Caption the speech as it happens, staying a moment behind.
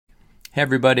Hey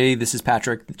everybody, this is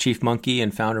Patrick, the Chief Monkey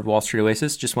and founder of Wall Street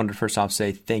Oasis. Just wanted to first off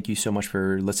say thank you so much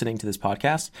for listening to this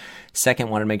podcast. Second,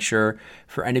 want to make sure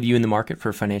for any of you in the market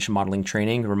for financial modeling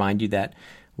training, remind you that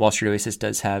Wall Street Oasis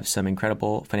does have some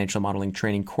incredible financial modeling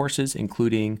training courses,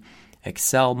 including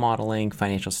Excel modeling,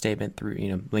 financial statement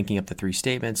through, linking up the three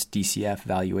statements, DCF,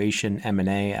 valuation,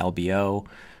 M&A, LBO,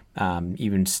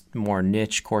 even more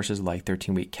niche courses like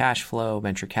 13-week cash flow,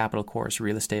 venture capital course,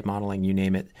 real estate modeling, you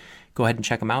name it. Go ahead and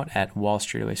check them out at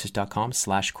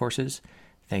wallstreetoasis.com/courses.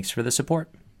 Thanks for the support.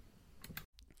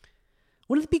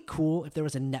 Wouldn't it be cool if there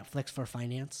was a Netflix for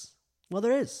finance? Well,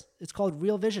 there is. It's called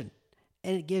Real Vision,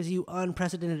 and it gives you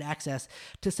unprecedented access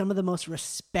to some of the most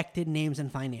respected names in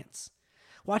finance.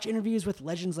 Watch interviews with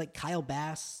legends like Kyle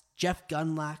Bass, Jeff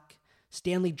Gundlach,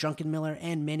 Stanley Druckenmiller,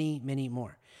 and many, many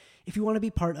more. If you want to be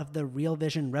part of the Real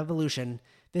Vision revolution,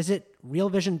 visit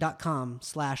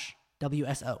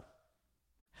realvision.com/WSO.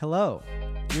 Hello,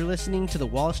 you're listening to the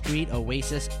Wall Street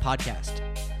Oasis podcast,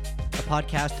 a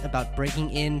podcast about breaking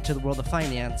into the world of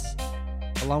finance,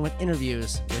 along with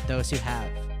interviews with those who have.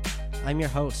 I'm your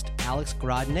host, Alex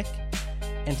Grodnick,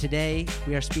 and today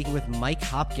we are speaking with Mike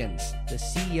Hopkins, the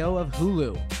CEO of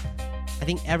Hulu. I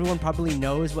think everyone probably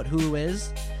knows what Hulu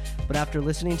is, but after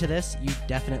listening to this, you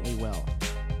definitely will.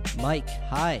 Mike,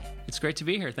 hi. It's great to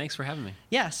be here. Thanks for having me.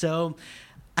 Yeah, so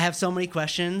I have so many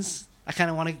questions. I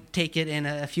kind of want to take it in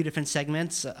a few different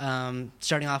segments,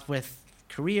 starting off with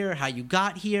career, how you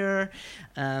got here,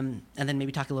 and then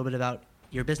maybe talk a little bit about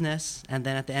your business, and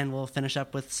then at the end we'll finish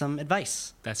up with some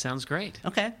advice. That sounds great.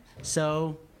 Okay,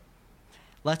 so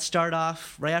let's start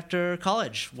off right after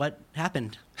college. What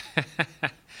happened?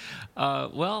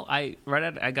 Well, I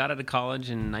got out of college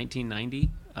in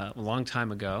 1990, a long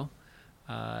time ago,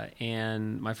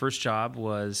 and my first job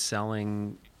was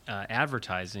selling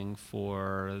advertising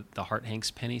for the Hart Hanks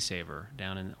Penny Saver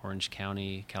down in Orange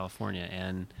County, California.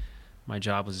 And my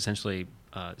job was essentially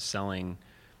selling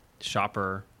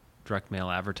shopper direct mail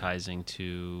advertising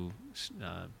to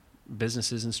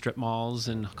businesses and strip malls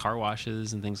and car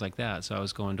washes and things like that. So I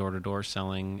was going door to door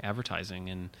selling advertising,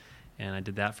 and I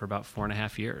did that for about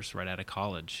 4.5 years right out of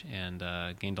college, and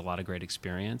gained a lot of great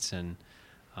experience, and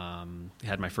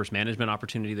had my first management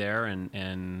opportunity there,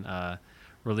 and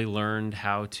really learned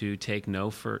how to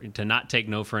not take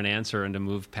no for an answer, and to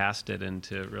move past it, and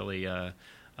to really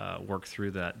work through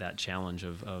that challenge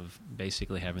of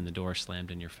basically having the door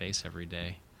slammed in your face every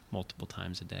day, multiple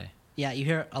times a day. Yeah, you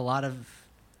hear a lot of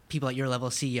people at your level,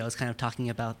 CEOs, kind of talking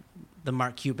about the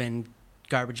Mark Cuban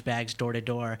garbage bags door to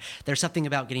door. There's something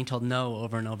about getting told no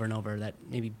over and over and over that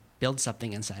maybe builds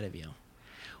something inside of you.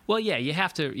 Well, yeah, you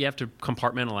have to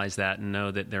compartmentalize that and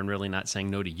know that they're really not saying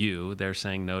no to you. They're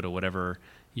saying no to whatever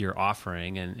you're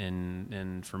offering.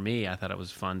 And for me, I thought it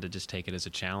was fun to just take it as a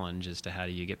challenge as to how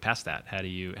do you get past that? How do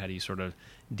you sort of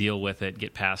deal with it,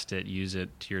 get past it, use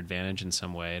it to your advantage in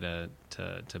some way to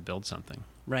build something?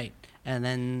 Right. And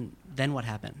then what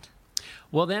happened?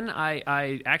 Well, then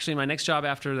I actually, my next job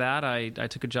after that, I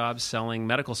took a job selling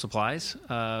medical supplies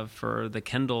for the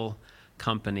Kendall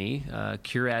company,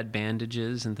 Curad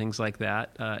bandages and things like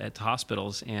that at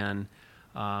hospitals, and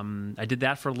I did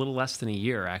that for a little less than a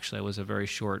year. Actually, it was a very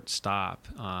short stop.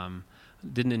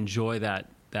 Didn't enjoy that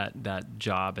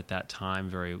job at that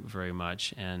time very, very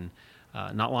much, and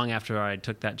not long after I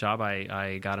took that job,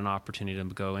 I got an opportunity to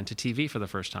go into TV for the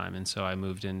first time, and so I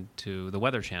moved into the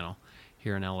Weather Channel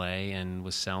here in LA and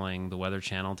was selling the Weather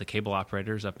Channel to cable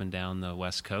operators up and down the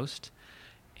West Coast.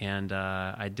 And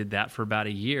I did that for about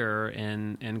a year,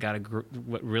 and got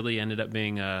what really ended up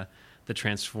being the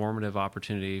transformative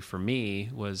opportunity for me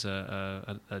was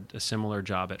a similar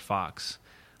job at Fox.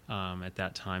 At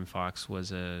that time, Fox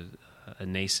was a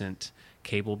nascent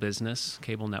cable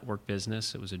network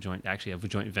business. It was a joint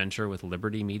venture with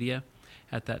Liberty Media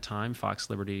at that time,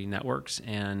 Fox Liberty Networks.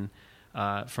 And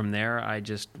from there, I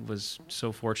just was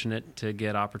so fortunate to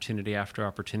get opportunity after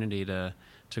opportunity to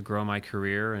grow my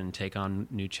career and take on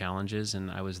new challenges,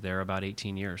 and I was there about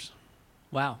 18 years.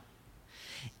 Wow.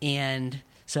 And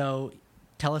so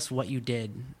tell us what you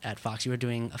did at Fox. You were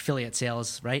doing affiliate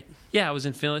sales, right? Yeah, I was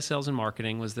in affiliate sales and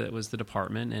marketing was the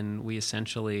department, and we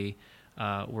essentially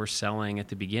were selling at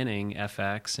the beginning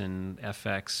FX and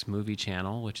FX Movie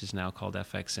Channel, which is now called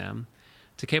FXM,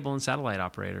 to cable and satellite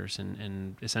operators,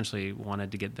 and essentially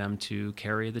wanted to get them to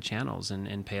carry the channels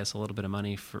and pay us a little bit of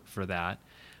money for that.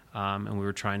 And we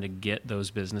were trying to get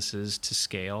those businesses to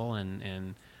scale,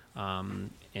 and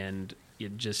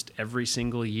it just every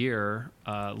single year,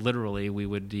 literally, we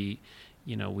would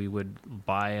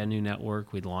buy a new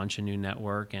network, we'd launch a new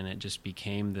network, and it just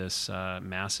became this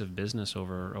massive business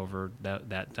over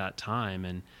that time.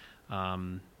 And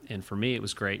And for me, it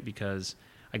was great because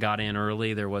I got in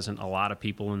early. There wasn't a lot of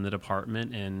people in the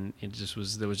department, and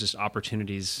there was just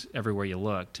opportunities everywhere you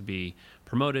look to be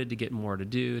promoted, to get more to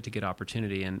do, to get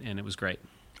opportunity, and it was great.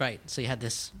 Right. So you had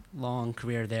this long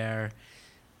career there,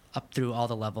 up through all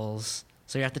the levels.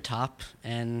 So you're at the top,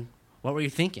 and what were you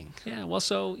thinking? Yeah, well,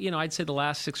 so, I'd say the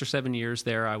last 6 or 7 years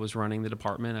there, I was running the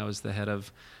department. I was the head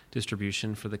of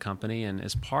distribution for the company, and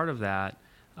as part of that,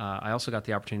 I also got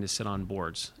the opportunity to sit on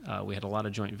boards. We had a lot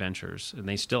of joint ventures, and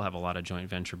they still have a lot of joint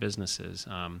venture businesses.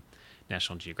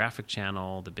 National Geographic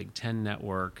Channel, the Big Ten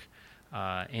Network,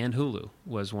 and Hulu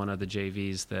was one of the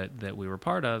JVs that we were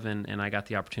part of, and I got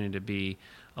the opportunity to be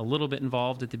a little bit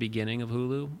involved at the beginning of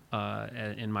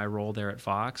Hulu in my role there at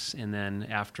Fox, and then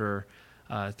after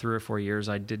 3 or 4 years,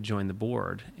 I did join the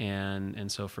board,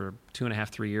 and so for 2.5,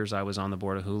 3 years, I was on the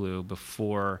board of Hulu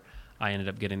before I ended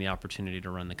up getting the opportunity to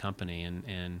run the company,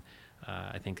 and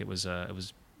I think it was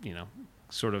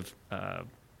sort of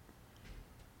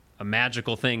a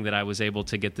magical thing that I was able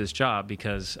to get this job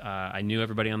because I knew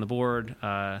everybody on the board.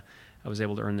 I was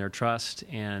able to earn their trust,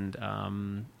 and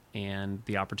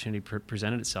the opportunity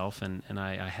presented itself, and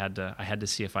I had to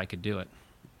see if I could do it.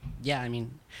 Yeah, I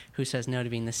mean, who says no to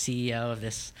being the CEO of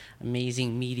this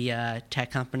amazing media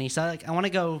tech company? So I want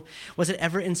to go, was it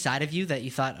ever inside of you that you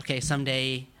thought, okay,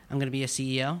 someday I'm going to be a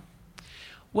CEO?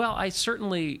 Well, I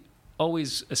certainly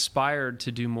always aspired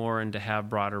to do more and to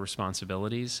have broader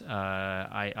responsibilities.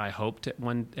 I hoped at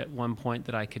one point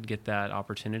that I could get that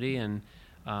opportunity, and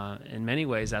in many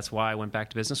ways, that's why I went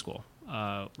back to business school.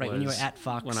 When you were at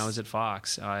Fox. When I was at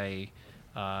Fox, I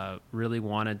really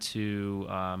wanted to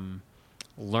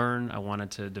learn. I wanted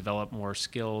to develop more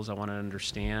skills. I wanted to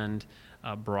understand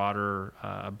a broader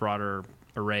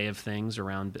array of things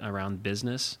around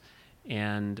business.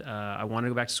 And I wanted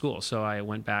to go back to school, so I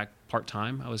went back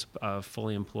part-time. I was a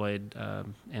fully employed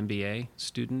MBA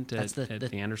student at the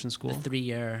Anderson School. The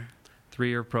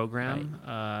three-year program.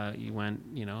 Right. You went,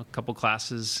 a couple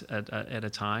classes at a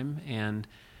time, and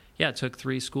it took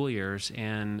 3 school years.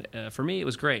 And for me, it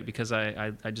was great because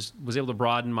I just was able to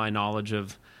broaden my knowledge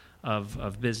of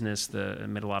business. I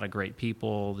met a lot of great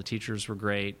people. The teachers were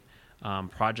great.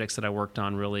 Projects that I worked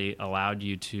on really allowed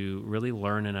you to really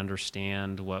learn and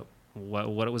understand what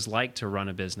it was like to run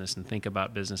a business and think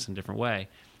about business in a different way.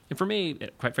 And for me,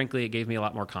 quite frankly, it gave me a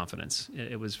lot more confidence.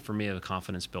 It was, for me, a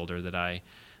confidence builder that I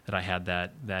had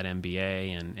that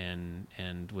MBA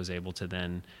and was able to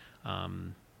then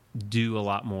do a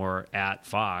lot more at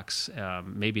Fox,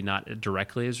 maybe not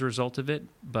directly as a result of it,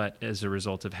 but as a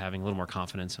result of having a little more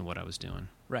confidence in what I was doing.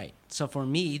 Right. So for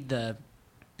me, the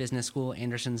business school,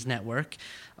 Anderson's network,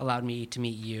 allowed me to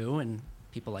meet you and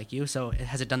people like you. So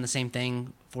has it done the same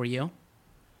thing for you?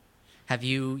 Have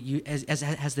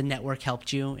has the network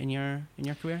helped you in your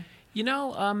career?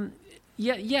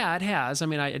 Yeah, it has. I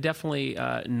mean, I definitely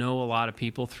know a lot of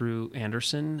people through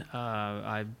Anderson.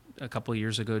 I a couple of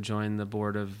years ago joined the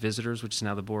board of visitors, which is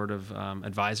now the board of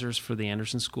advisors for the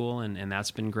Anderson School, and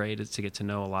that's been great. It's to get to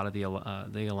know a lot of the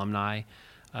alumni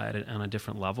on a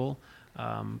different level.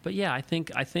 But yeah, I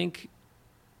think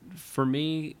for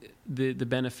me, the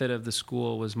benefit of the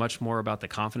school was much more about the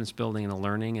confidence building and the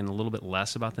learning, and a little bit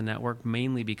less about the network.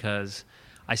 Mainly because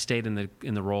I stayed in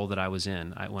the role that I was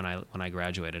in when I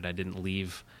graduated. I didn't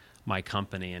leave my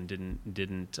company and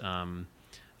didn't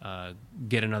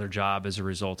get another job as a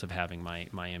result of having my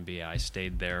MBA. I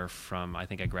stayed there I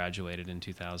think I graduated in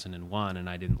 2001, and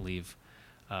I didn't leave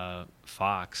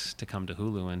Fox to come to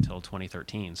Hulu until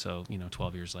 2013, so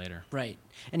 12 years later. Right.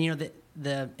 And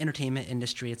the entertainment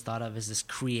industry, it's thought of as this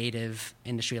creative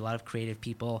industry, a lot of creative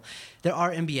people. There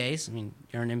are MBAs. I mean,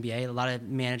 you're an MBA. A lot of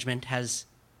management has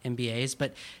MBAs,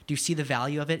 but do you see the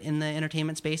value of it in the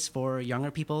entertainment space for younger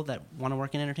people that want to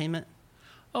work in entertainment?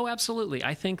 Oh, absolutely.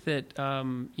 I think that there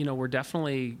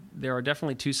are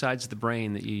definitely 2 sides of the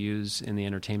brain that you use in the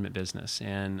entertainment business,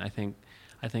 and I think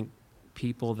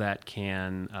people that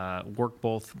can work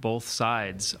both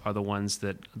sides are the ones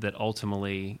that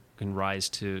ultimately can rise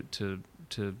to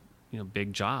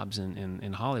big jobs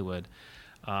in Hollywood.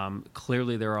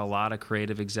 Clearly, there are a lot of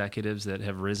creative executives that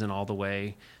have risen all the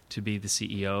way to be the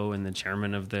CEO and the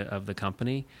chairman of the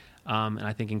company. And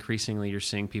I think increasingly you're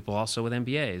seeing people also with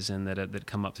MBAs and that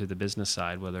come up through the business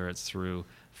side, whether it's through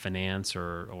finance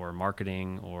or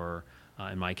marketing or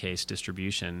in my case,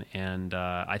 distribution. And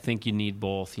I think you need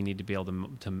both. You need to be able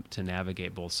to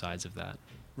navigate both sides of that.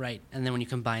 Right. And then when you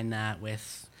combine that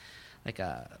with like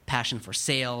a passion for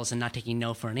sales and not taking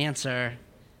no for an answer,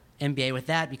 MBA with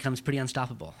that becomes pretty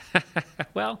unstoppable.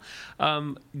 Well,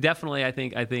 definitely I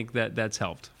think that's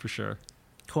helped for sure.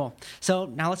 Cool. So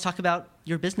now let's talk about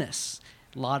your business.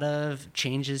 A lot of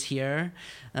changes here.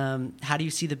 How do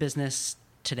you see the business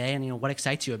today, and what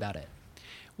excites you about it?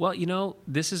 Well,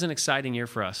 this is an exciting year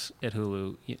for us at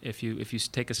Hulu. If you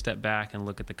take a step back and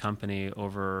look at the company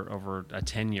over a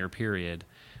 10-year period,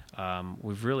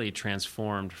 we've really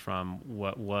transformed from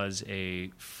what was a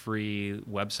free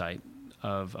website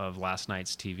of last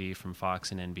night's TV from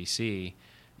Fox and NBC,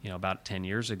 about 10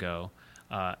 years ago.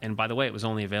 And by the way, it was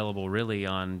only available really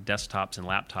on desktops and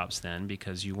laptops then,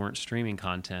 because you weren't streaming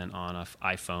content on an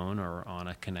iPhone or on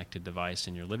a connected device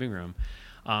in your living room.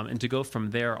 And to go from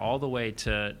there all the way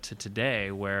to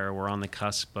today, where we're on the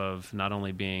cusp of not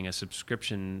only being a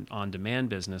subscription on-demand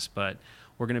business, but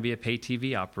we're going to be a pay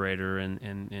TV operator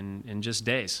in just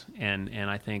days. And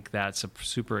I think that's a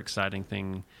super exciting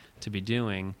thing to be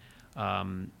doing.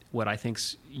 What I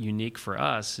think's unique for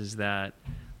us is that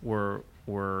we're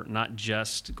not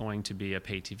just going to be a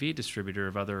pay TV distributor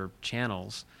of other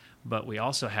channels, but we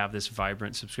also have this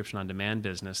vibrant subscription on-demand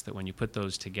business that when you put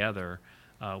those together,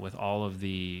 with all of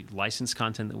the licensed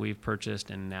content that we've purchased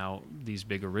and now these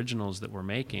big originals that we're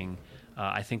making,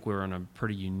 I think we're in a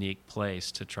pretty unique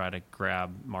place to try to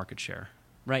grab market share.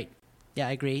 Right. Yeah,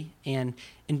 I agree. And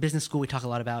in business school, we talk a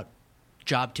lot about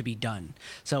job to be done.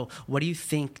 So what do you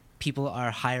think people are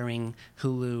hiring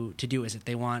Hulu to do? Is it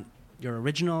they want your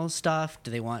original stuff? Do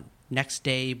they want next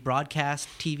day broadcast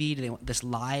TV? Do they want this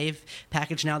live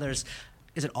package now? Is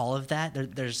it all of that?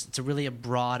 It's really a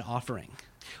broad offering.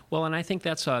 Well, and I think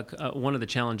that's one of the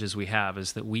challenges we have,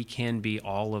 is that we can be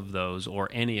all of those or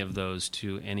any of those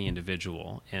to any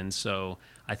individual. And so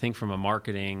I think from a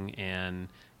marketing and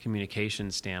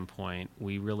communication standpoint,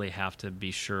 we really have to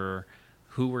be sure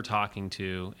who we're talking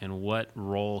to and what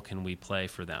role can we play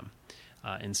for them.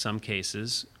 In some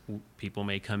cases, people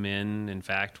may come in. In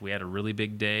fact, we had a really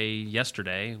big day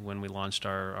yesterday when we launched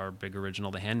our big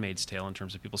original, The Handmaid's Tale, in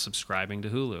terms of people subscribing to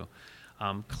Hulu.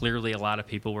 Clearly, a lot of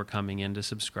people were coming in to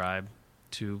subscribe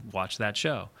to watch that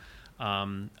show.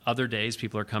 Other days,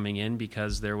 people are coming in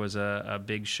because there was a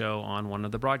big show on one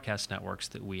of the broadcast networks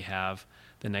that we have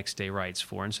the next day rights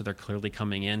for, and so they're clearly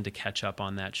coming in to catch up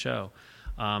on that show.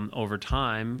 Over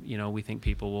time, we think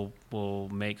people will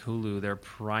make Hulu their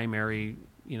primary,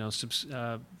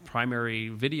 primary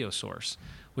video source,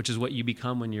 which is what you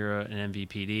become when you're an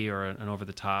MVPD or an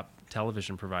over-the-top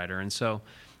television provider. And so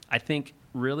I think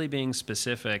really being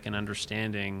specific and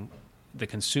understanding the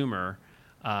consumer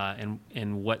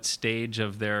and what stage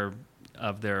of their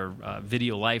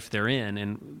video life they're in,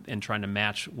 and trying to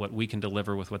match what we can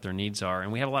deliver with what their needs are.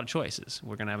 And we have a lot of choices.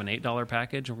 We're going to have an $8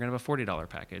 package, and we're going to have a $40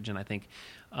 package. And I think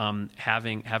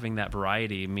having that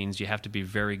variety means you have to be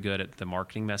very good at the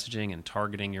marketing messaging and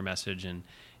targeting your message, and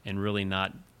really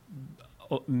not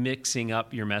mixing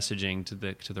up your messaging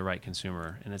to the right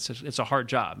consumer. And it's a hard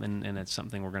job, and it's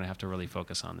something we're going to have to really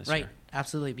focus on this year. Right,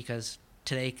 absolutely, because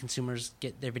today consumers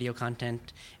get their video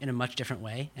content in a much different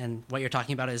way, and what you're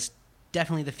talking about is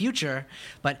definitely the future,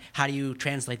 but how do you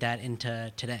translate that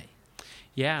into today?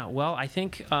 Yeah, well, I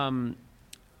think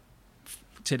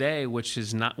today, which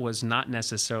was not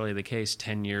necessarily the case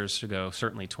 10 years ago,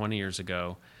 certainly 20 years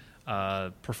ago,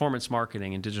 performance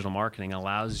marketing and digital marketing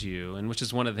allows you, and which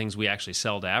is one of the things we actually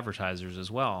sell to advertisers as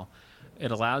well,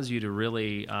 it allows you to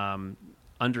really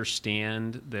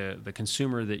understand the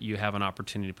consumer that you have an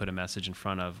opportunity to put a message in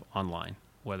front of online,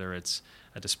 whether it's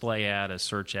a display ad, a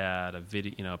search ad, a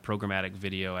video, a programmatic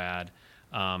video ad.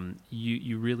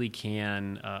 You really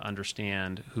can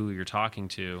understand who you're talking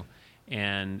to,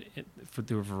 and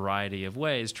through a variety of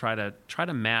ways, try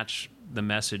to match the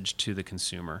message to the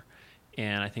consumer.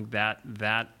 And I think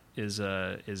that is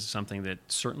something that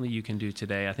certainly you can do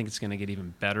today. I think it's going to get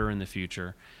even better in the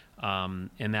future. And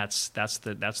that's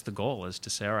the goal, is to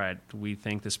say, all right, do we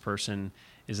think this person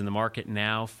is in the market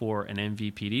now for an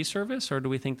MVPD service, or do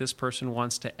we think this person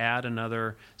wants to add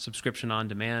another subscription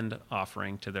on-demand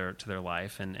offering to their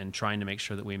life, and trying to make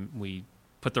sure that we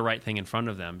put the right thing in front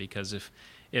of them? Because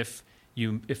if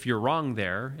you're wrong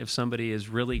there, if somebody is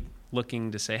really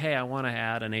looking to say, hey, I want to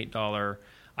add an $8,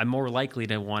 I'm more likely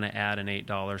to want to add an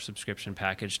 $8 subscription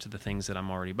package to the things that I'm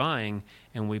already buying,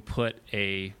 and we put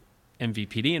a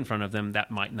MVPD in front of them, that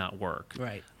might not work.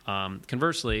 Right.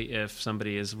 Conversely, if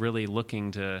somebody is really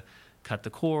looking to cut the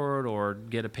cord or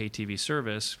get a pay TV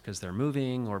service because they're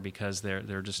moving or because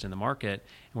they're just in the market,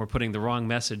 and we're putting the wrong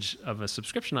message of a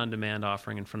subscription on demand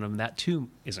offering in front of them, that too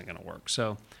isn't going to work.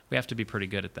 So we have to be pretty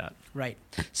good at that. Right.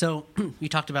 So you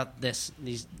talked about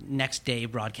these next day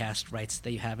broadcast rights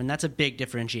that you have, and that's a big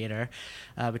differentiator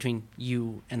between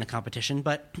you and the competition.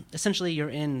 But essentially, you're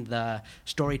in the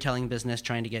storytelling business,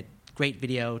 trying to get great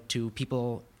video to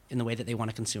people in the way that they want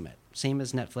to consume it. Same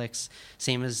as Netflix,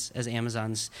 same as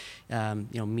Amazon's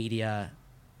media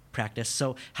practice.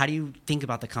 So how do you think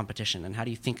about the competition, and how do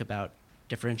you think about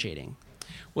differentiating?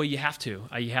 Well, you have to.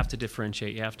 You have to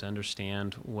differentiate. You have to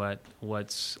understand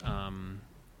what's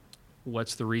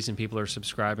the reason people are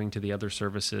subscribing to the other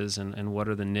services, and what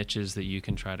are the niches that you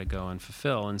can try to go and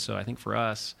fulfill. And so I think for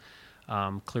us,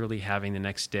 clearly having the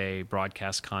next day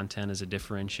broadcast content as a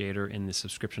differentiator in the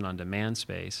subscription on demand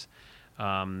space.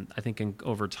 I think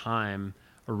over time,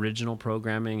 original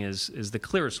programming is the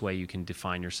clearest way you can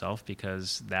define yourself,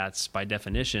 because that's by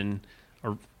definition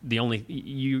you're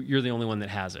the only one that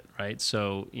has it, right?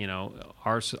 So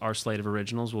our slate of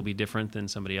originals will be different than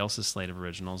somebody else's slate of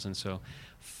originals, and so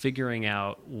figuring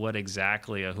out what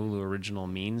exactly a Hulu original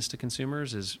means to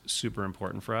consumers is super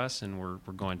important for us, and we're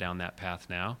going down that path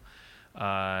now.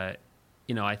 I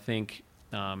think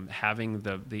having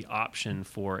the option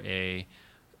for a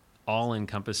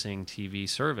all-encompassing TV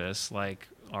service like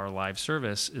our live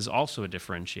service is also a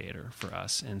differentiator for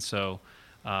us. And so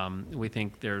we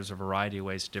think there's a variety of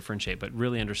ways to differentiate, but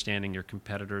really understanding your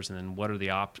competitors and then what are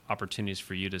the opportunities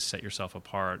for you to set yourself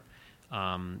apart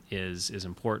is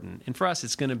important. And for us,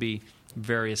 it's going to be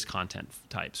various content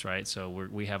types, right? So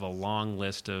we have a long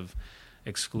list of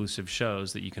exclusive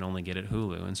shows that you can only get at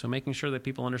Hulu, and so making sure that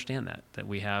people understand that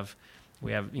we have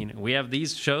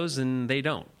these shows and they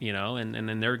don't, and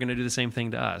then they're going to do the same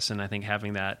thing to us. And I think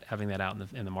having that out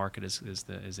in the market is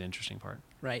the interesting part.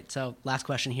 Right. So last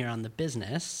question here on the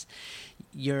business.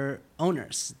 Your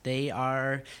owners, they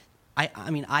are,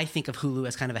 I think of Hulu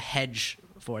as kind of a hedge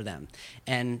for them.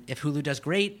 And if Hulu does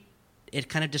great, it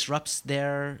kind of disrupts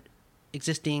their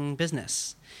existing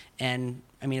business. And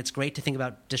it's great to think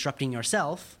about disrupting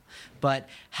yourself, but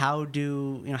how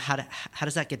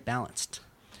does that get balanced?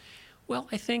 Well,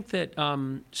 I think that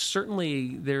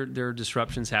certainly there are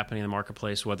disruptions happening in the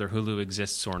marketplace, whether Hulu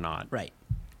exists or not. Right.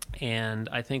 And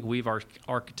I think we've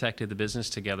architected the business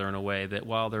together in a way that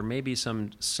while there may be some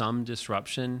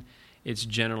disruption, it's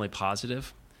generally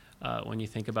positive. When you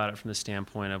think about it from the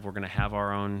standpoint of we're going to have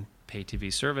our own pay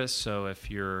TV service, so if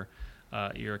you're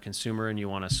a consumer and you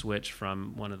want to switch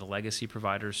from one of the legacy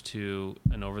providers to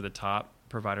an over-the-top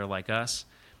provider like us,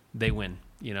 they win.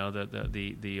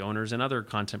 The owners and other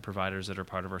content providers that are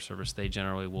part of our service, they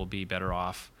generally will be better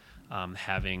off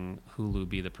having Hulu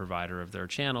be the provider of their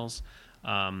channels.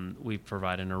 We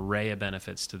provide an array of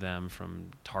benefits to them,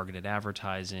 from targeted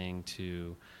advertising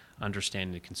to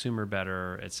understanding the consumer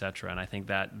better, et cetera. And I think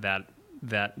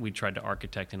that we tried to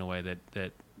architect in a way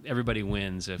that everybody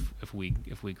wins if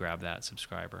we grab that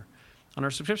subscriber. On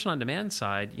our subscription on demand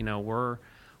side,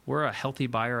 we're a healthy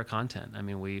buyer of content.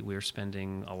 We're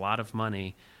spending a lot of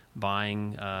money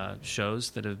buying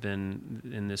shows that have been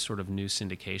in this sort of new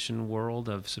syndication world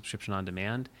of subscription on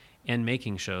demand, and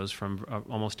making shows from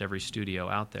almost every studio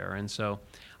out there. And so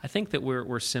I think that we're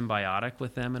symbiotic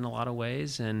with them in a lot of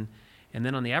ways. And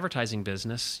then on the advertising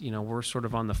business, we're sort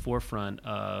of on the forefront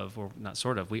of, or not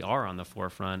sort of, we are on the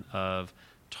forefront of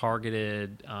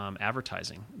targeted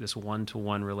advertising, this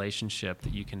one-to-one relationship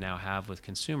that you can now have with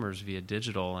consumers via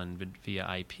digital and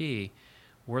via IP.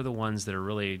 We're the ones that are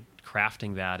really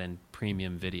crafting that in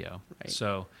premium video. Right.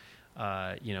 So,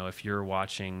 if you're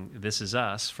watching This Is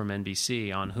Us from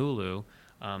NBC on Hulu,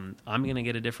 I'm going to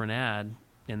get a different ad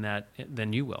in that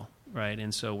than you will, right?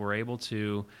 And so we're able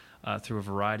to, through a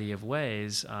variety of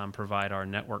ways, provide our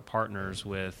network partners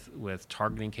with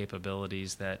targeting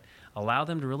capabilities that allow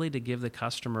them to give the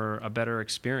customer a better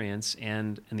experience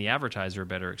and the advertiser a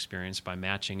better experience by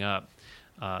matching up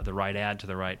the right ad to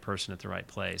the right person at the right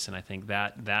place. And I think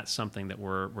that's something that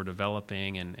we're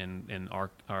developing and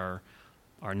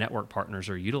our network partners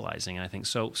are utilizing. And I think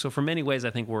so for many ways, I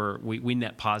think we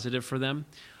net positive for them,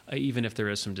 even if there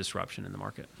is some disruption in the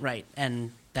market. Right.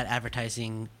 And that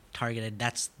advertising targeted,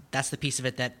 that's the piece of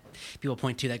it that people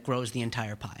point to that grows the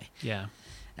entire pie. Yeah.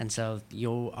 And so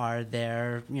you are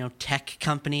their, tech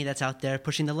company that's out there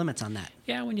pushing the limits on that.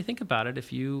 Yeah, when you think about it,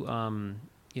 if you,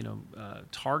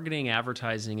 targeting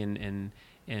advertising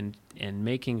and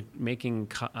making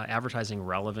advertising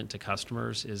relevant to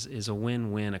customers is a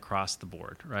win-win across the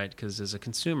board, right? Because as a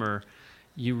consumer,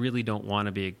 you really don't want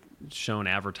to be shown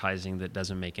advertising that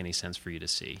doesn't make any sense for you to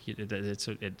see.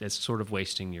 It's sort of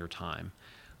wasting your time.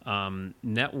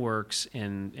 Networks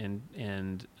and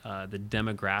the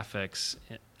demographics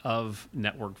of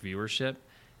network viewership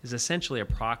is essentially a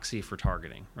proxy for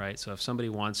targeting, right? So if somebody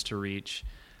wants to reach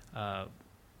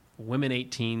women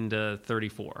 18 to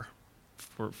 34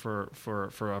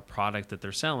 for a product that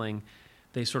they're selling,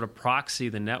 they sort of proxy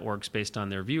the networks based on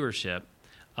their viewership.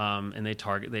 And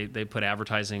they put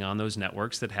advertising on those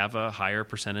networks that have a higher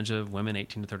percentage of women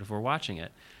 18 to 34 watching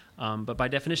it. But by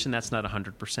definition, that's not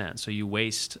 100%. So you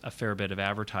waste a fair bit of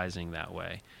advertising that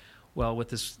way. Well, with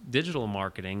this digital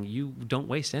marketing, you don't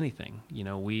waste anything.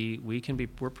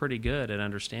 We're pretty good at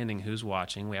understanding who's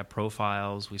watching. We have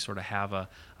profiles. We sort of have a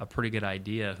pretty good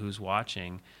idea who's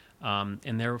watching.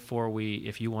 And therefore,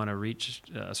 if you want to reach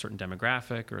a certain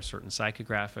demographic or a certain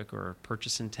psychographic or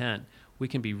purchase intent, we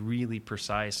can be really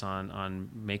precise on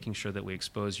making sure that we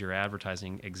expose your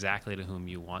advertising exactly to whom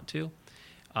you want to.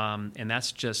 And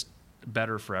that's just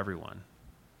better for everyone.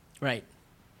 Right.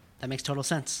 That makes total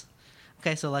sense.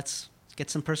 Okay, so let's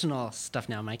get some personal stuff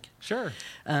now, Mike. Sure.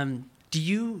 Do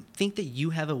you think that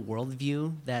you have a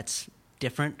worldview that's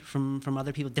different from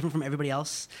other people, different from everybody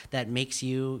else, that makes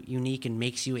you unique and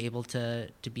makes you able to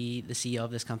be the CEO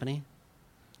of this company?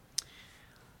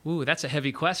 Ooh, that's a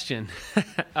heavy question.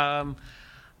 I'm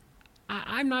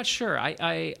not sure.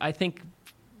 I think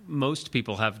most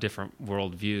people have different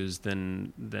worldviews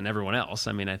than everyone else.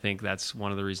 I mean, I think that's one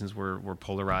of the reasons we're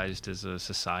polarized as a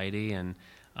society, and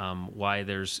why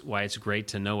it's great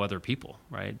to know other people,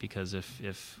 right? Because if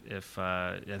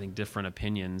I think different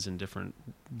opinions and different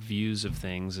views of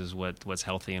things is what's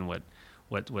healthy, and what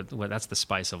that's the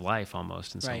spice of life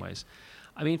almost in some ways.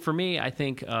 I mean, for me, I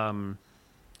think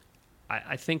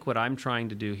what I'm trying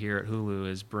to do here at Hulu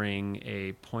is bring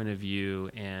a point of view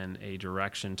and a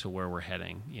direction to where we're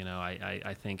heading.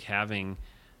 I think having,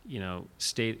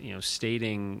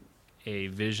 stating a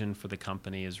vision for the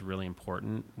company is really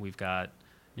important. We've got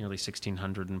nearly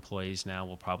 1,600 employees now.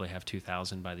 We'll probably have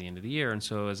 2,000 by the end of the year. And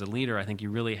so as a leader, I think you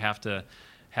really have to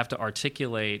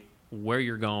articulate where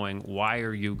you're going, why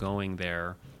are you going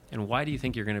there, and why do you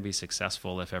think you're going to be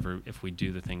successful if we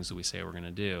do the things that we say we're going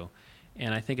to do.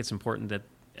 And I think it's important that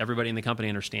everybody in the company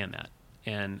understand that,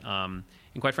 and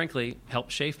quite frankly,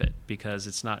 help shape it, because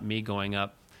it's not me going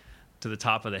up to the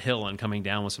top of the hill and coming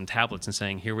down with some tablets and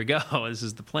saying, here we go, this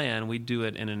is the plan. We do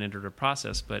it in an iterative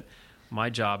process, but my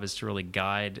job is to really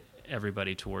guide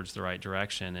everybody towards the right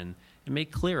direction and make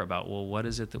clear about, well, what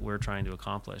is it that we're trying to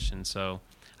accomplish? And so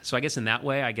I guess in that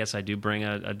way, I guess I do bring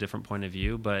a different point of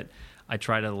view, but I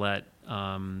try to let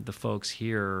the folks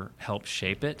here help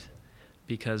shape it,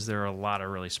 because there are a lot of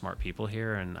really smart people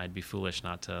here, and I'd be foolish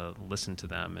not to listen to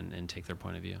them and take their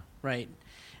point of view. Right.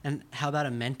 And how about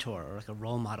a mentor or like a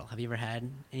role model? Have you ever had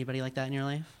anybody like that in your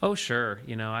life? Oh, sure.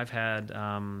 I've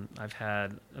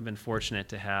been fortunate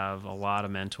to have a lot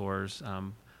of mentors,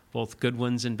 both good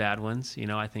ones and bad ones.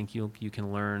 I think you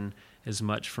can learn as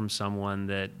much from someone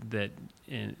that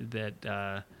you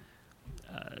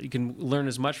can learn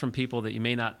as much from people that you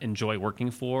may not enjoy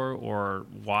working for, or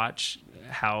watch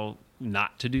how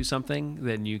not to do something,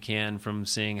 than you can from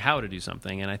seeing how to do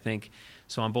something. And I think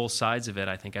so on both sides of it.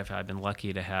 I think I've been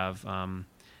lucky to have them.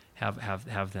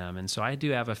 And so I do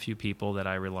have a few people that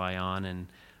I rely on, and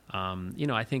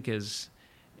I think it's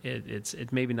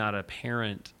maybe not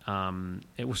apparent.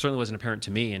 It certainly wasn't apparent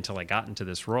to me until I got into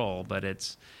this role. But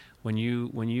it's when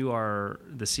you are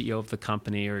the CEO of the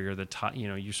company, or you're the top,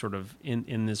 you're sort of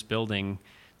in this building.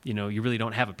 You really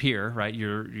don't have a peer, right?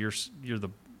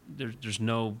 There's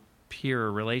no peer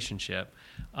relationship.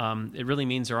 It really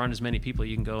means there aren't as many people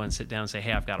you can go and sit down and say,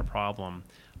 hey, I've got a problem.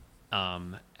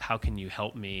 How can you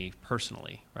help me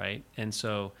personally, right? And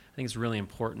so I think it's really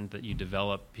important that you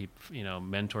develop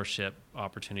mentorship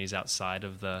opportunities outside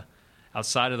of the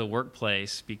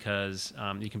workplace, because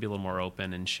you can be a little more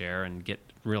open and share and get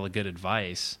really good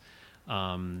advice,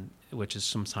 which is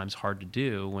sometimes hard to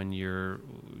do when you're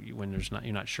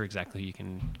not sure exactly who you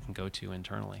can go to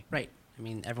internally. Right. I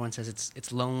mean, everyone says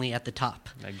it's lonely at the top.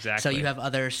 Exactly. So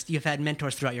you've had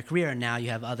mentors throughout your career, and now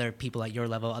you have other people at your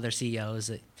level, other CEOs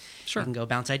that you can go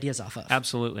bounce ideas off of.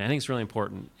 Absolutely. I think it's really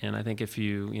important. And I think if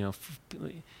I'm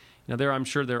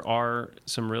sure there are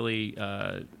some really,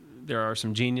 there are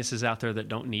some geniuses out there that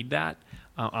don't need that.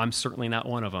 I'm certainly not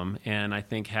one of them. And I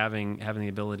think having the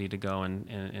ability to go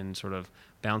and sort of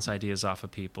bounce ideas off of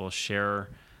people, share,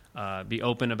 be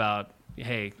open about,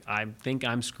 hey, I think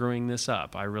I'm screwing this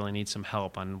up. I really need some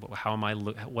help on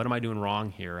what am I doing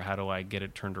wrong here? How do I get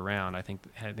it turned around? I think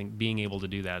being able to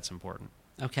do that is important.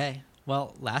 Okay.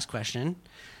 Well, last question.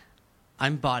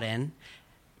 I'm bought in.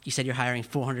 You said you're hiring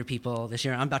 400 people this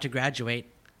year. I'm about to graduate.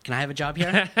 Can I have a job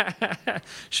here?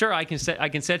 Sure, I can set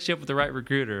you up with the right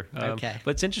recruiter. Okay.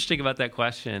 What's interesting about that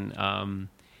question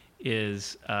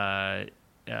is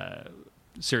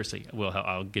seriously,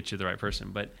 I'll get you the right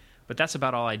person, but that's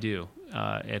about all I do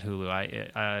at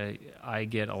Hulu. I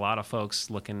get a lot of folks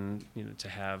looking, to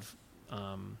have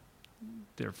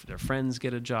their friends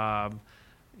get a job,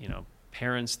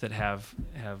 parents that have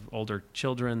older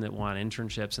children that want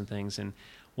internships and things. And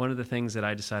one of the things that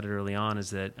I decided early on is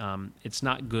that it's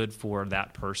not good for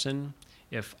that person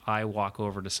if I walk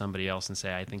over to somebody else and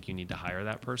say, I think you need to hire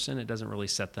that person. It doesn't really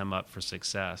set them up for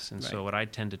success. And so what I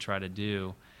tend to try to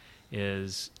do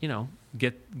is,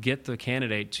 get the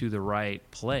candidate to the right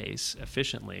place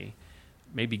efficiently,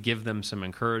 maybe give them some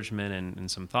encouragement and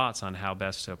some thoughts on how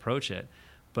best to approach it.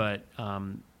 But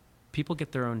people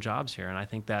get their own jobs here, and I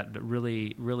think that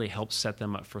really, really helps set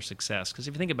them up for success. Because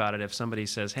if you think about it, if somebody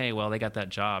says, hey, well, they got that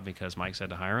job because Mike said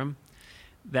to hire them,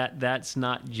 that's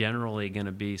not generally going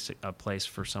to be a place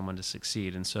for someone to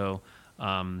succeed. And so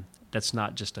that's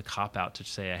not just a cop-out to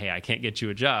say, hey, I can't get you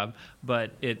a job,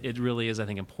 but it really is, I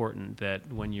think, important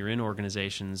that when you're in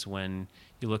organizations, when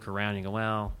you look around and you go,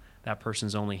 well, that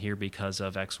person's only here because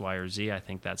of X, Y, or Z, I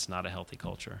think that's not a healthy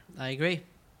culture. I agree.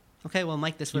 Okay, well,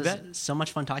 Mike, this was so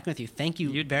much fun talking with you. Thank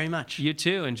you very much. You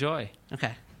too. Enjoy.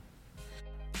 Okay.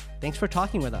 Thanks for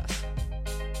talking with us.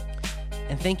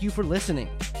 And thank you for listening.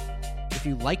 If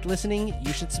you liked listening,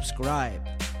 you should subscribe.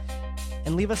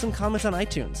 And leave us some comments on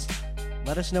iTunes.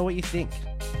 Let us know what you think.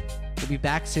 We'll be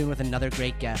back soon with another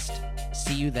great guest.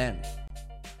 See you then.